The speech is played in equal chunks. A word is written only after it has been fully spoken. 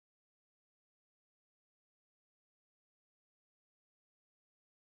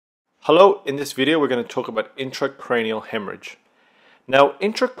Hello, in this video we're going to talk about intracranial hemorrhage. Now,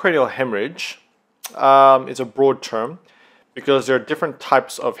 intracranial hemorrhage is a broad term because there are different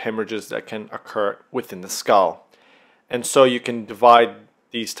types of hemorrhages that can occur within the skull. And so you can divide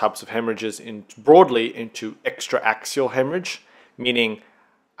these types of hemorrhages broadly into extraaxial hemorrhage, meaning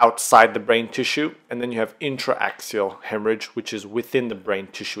outside the brain tissue, and then you have intraaxial hemorrhage, which is within the brain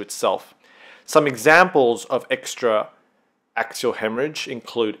tissue itself. Some examples of extraaxial hemorrhage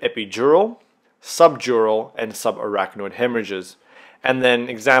include epidural, subdural, and subarachnoid hemorrhages. And then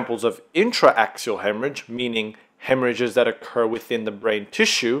examples of intraaxial hemorrhage, meaning hemorrhages that occur within the brain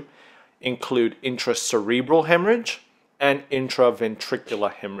tissue, include intracerebral hemorrhage and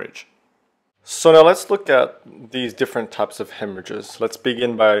intraventricular hemorrhage. So now let's look at these different types of hemorrhages. Let's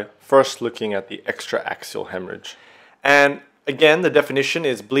begin by first looking at the extraaxial hemorrhage. And again, the definition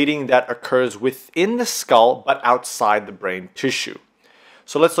is bleeding that occurs within the skull but outside the brain tissue.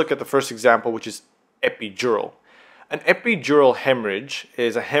 So let's look at the first example, which is epidural. An epidural hemorrhage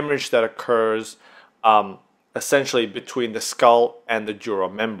is a hemorrhage that occurs essentially between the skull and the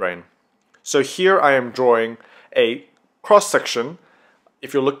dural membrane. So here I am drawing a cross section.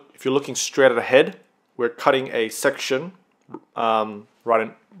 If you're looking straight ahead, we're cutting a section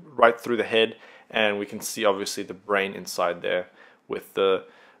right through the head, and we can see obviously the brain inside there with the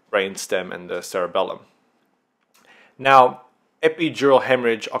brain stem and the cerebellum. Now, epidural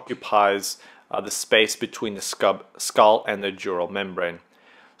hemorrhage occupies the space between the skull and the dural membrane.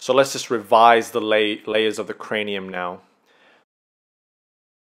 So let's just revise the layers of the cranium now.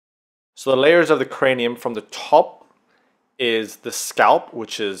 So the layers of the cranium, from the top is the scalp,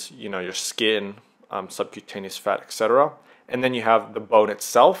 which is, your skin, subcutaneous fat, etc. And then you have the bone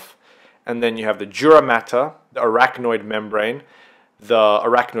itself. And then you have the dura mater, the arachnoid membrane, the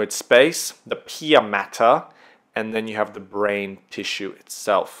arachnoid space, the pia mater, and then you have the brain tissue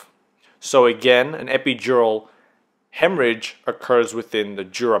itself. So again, an epidural hemorrhage occurs within the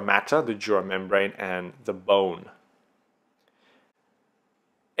dura mater, the dura membrane, and the bone.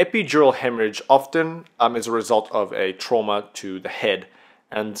 Epidural hemorrhage often is a result of a trauma to the head.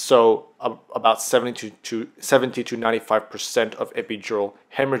 And so about 70 to 95% of epidural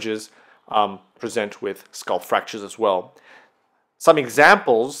hemorrhages present with skull fractures as well. Some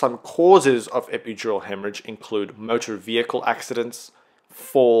examples, some causes of epidural hemorrhage include motor vehicle accidents,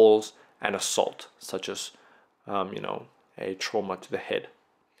 falls, and assault, such as, a trauma to the head.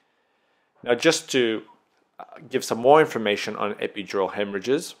 Now, just to give some more information on epidural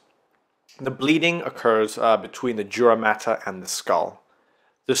hemorrhages, the bleeding occurs between the dura mater and the skull.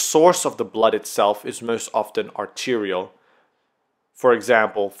 The source of the blood itself is most often arterial, for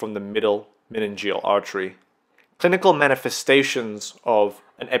example, from the middle meningeal artery. Clinical manifestations of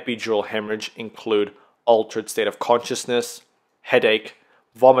an epidural hemorrhage include altered state of consciousness, headache,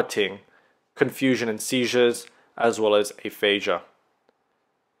 vomiting, confusion and seizures, as well as aphasia.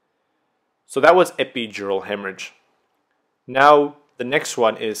 So that was epidural hemorrhage. Now the next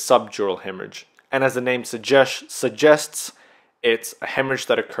one is subdural hemorrhage. And as the name suggests, it's a hemorrhage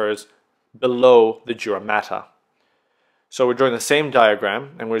that occurs below the dura mater. So we're drawing the same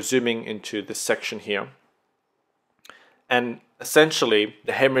diagram and we're zooming into this section here. And essentially,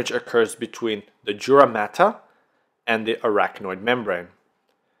 the hemorrhage occurs between the dura mater and the arachnoid membrane.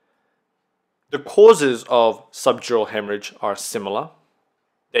 The causes of subdural hemorrhage are similar.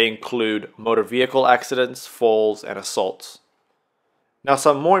 They include motor vehicle accidents, falls, and assaults. Now,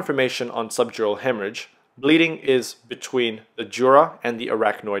 some more information on subdural hemorrhage. Bleeding is between the dura and the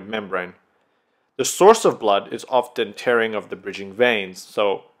arachnoid membrane. The source of blood is often tearing of the bridging veins,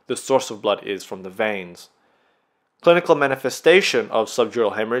 so the source of blood is from the veins. Clinical manifestation of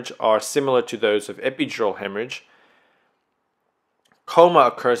subdural hemorrhage are similar to those of epidural hemorrhage. Coma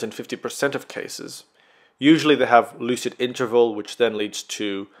occurs in 50% of cases. Usually they have lucid interval, which then leads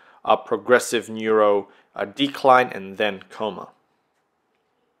to a progressive neuro decline and then coma.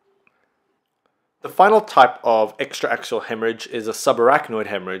 The final type of extraaxial hemorrhage is a subarachnoid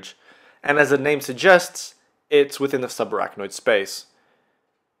hemorrhage, and as the name suggests, it's within the subarachnoid space.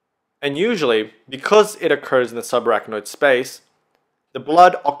 And usually, because it occurs in the subarachnoid space, the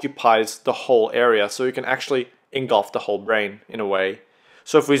blood occupies the whole area, so you can actually engulf the whole brain in a way.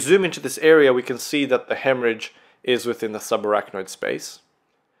 So if we zoom into this area, we can see that the hemorrhage is within the subarachnoid space.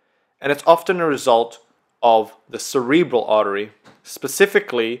 And it's often a result of the cerebral artery,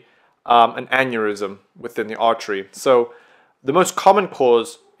 specifically an aneurysm within the artery. So the most common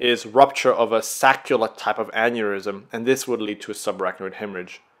cause is rupture of a saccular type of aneurysm, and this would lead to a subarachnoid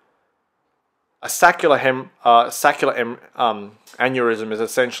hemorrhage. A saccular aneurysm is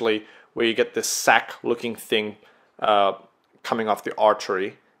essentially where you get this sac-looking thing coming off the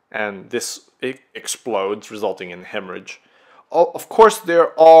artery, and it explodes, resulting in hemorrhage. Of course,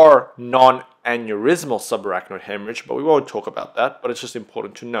 there are non-aneurysmal subarachnoid hemorrhage, but we won't talk about that, but it's just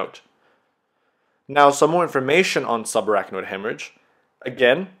important to note. Now, some more information on subarachnoid hemorrhage.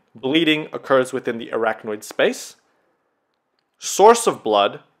 Again, bleeding occurs within the arachnoid space. Source of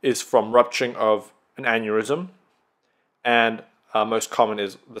blood is from rupturing of an aneurysm, and most common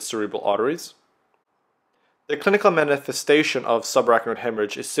is the cerebral arteries. The clinical manifestation of subarachnoid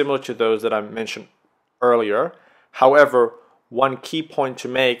hemorrhage is similar to those that I mentioned earlier. However, one key point to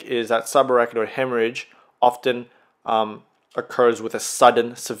make is that subarachnoid hemorrhage often occurs with a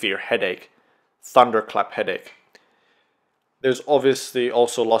sudden severe headache, thunderclap headache. There's obviously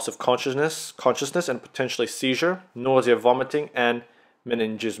also loss of consciousness and potentially seizure, nausea, vomiting, and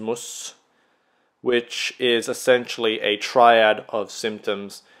meningismus, which is essentially a triad of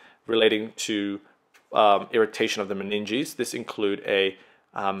symptoms relating to irritation of the meninges. This include a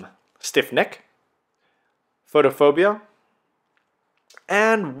stiff neck, photophobia,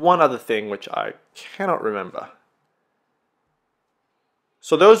 and one other thing which I cannot remember.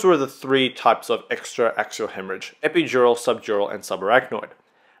 So those were the three types of extraaxial hemorrhage: epidural, subdural, and subarachnoid.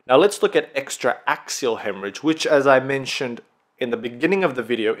 Now let's look at extraaxial hemorrhage, which, as I mentioned in the beginning of the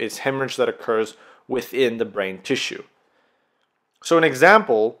video, is hemorrhage that occurs within the brain tissue. So an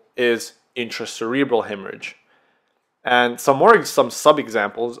example is intracerebral hemorrhage. And some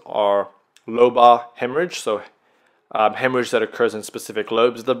sub-examples are lobar hemorrhage, so hemorrhage that occurs in specific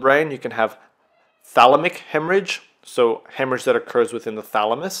lobes of the brain. You can have thalamic hemorrhage, so hemorrhage that occurs within the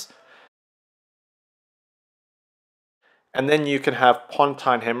thalamus. And then you can have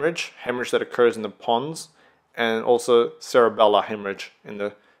pontine hemorrhage, hemorrhage that occurs in the pons, and also cerebellar hemorrhage in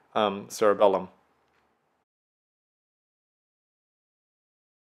the cerebellum.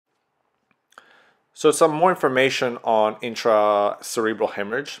 So some more information on intracerebral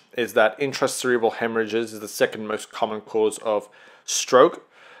hemorrhage is that intracerebral hemorrhages is the second most common cause of stroke.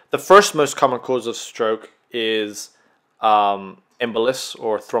 The first most common cause of stroke is embolus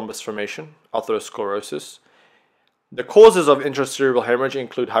or thrombus formation, atherosclerosis. The causes of intracerebral hemorrhage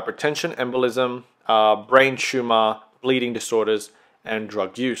include hypertension, embolism, brain tumor, bleeding disorders, and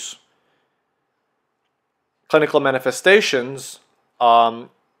drug use. Clinical manifestations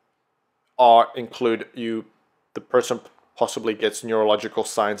include the person possibly gets neurological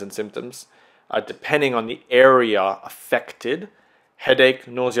signs and symptoms depending on the area affected: headache,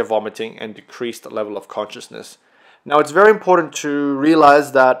 nausea, vomiting, and decreased level of consciousness. Now, it's very important to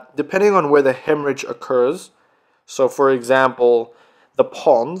realize that depending on where the hemorrhage occurs, so for example, the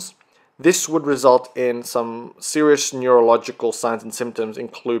pons, this would result in some serious neurological signs and symptoms,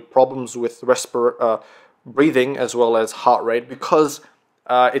 include problems with breathing as well as heart rate, because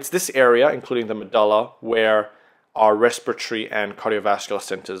it's this area, including the medulla, where our respiratory and cardiovascular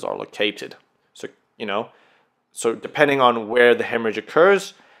centers are located. So depending on where the hemorrhage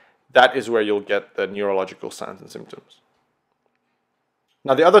occurs, that is where you'll get the neurological signs and symptoms.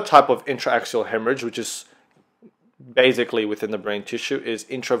 Now, the other type of intraaxial hemorrhage, which is basically within the brain tissue, is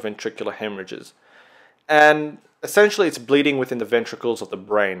intraventricular hemorrhages. And essentially, it's bleeding within the ventricles of the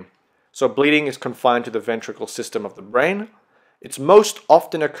brain. So bleeding is confined to the ventricle system of the brain. It most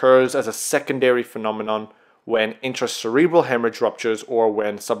often occurs as a secondary phenomenon when intracerebral hemorrhage ruptures or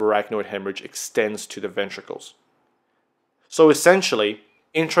when subarachnoid hemorrhage extends to the ventricles. So essentially,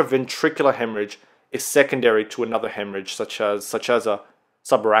 intraventricular hemorrhage is secondary to another hemorrhage, such as a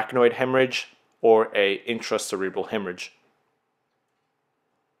subarachnoid hemorrhage or a intracerebral hemorrhage.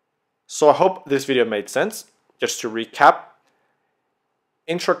 So I hope this video made sense. Just to recap,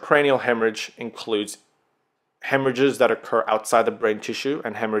 intracranial hemorrhage includes hemorrhages that occur outside the brain tissue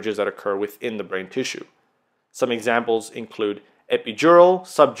and hemorrhages that occur within the brain tissue. Some examples include epidural,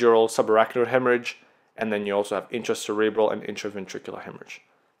 subdural, subarachnoid hemorrhage, and then you also have intracerebral and intraventricular hemorrhage.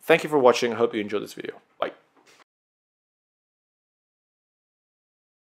 Thank you for watching. I hope you enjoyed this video.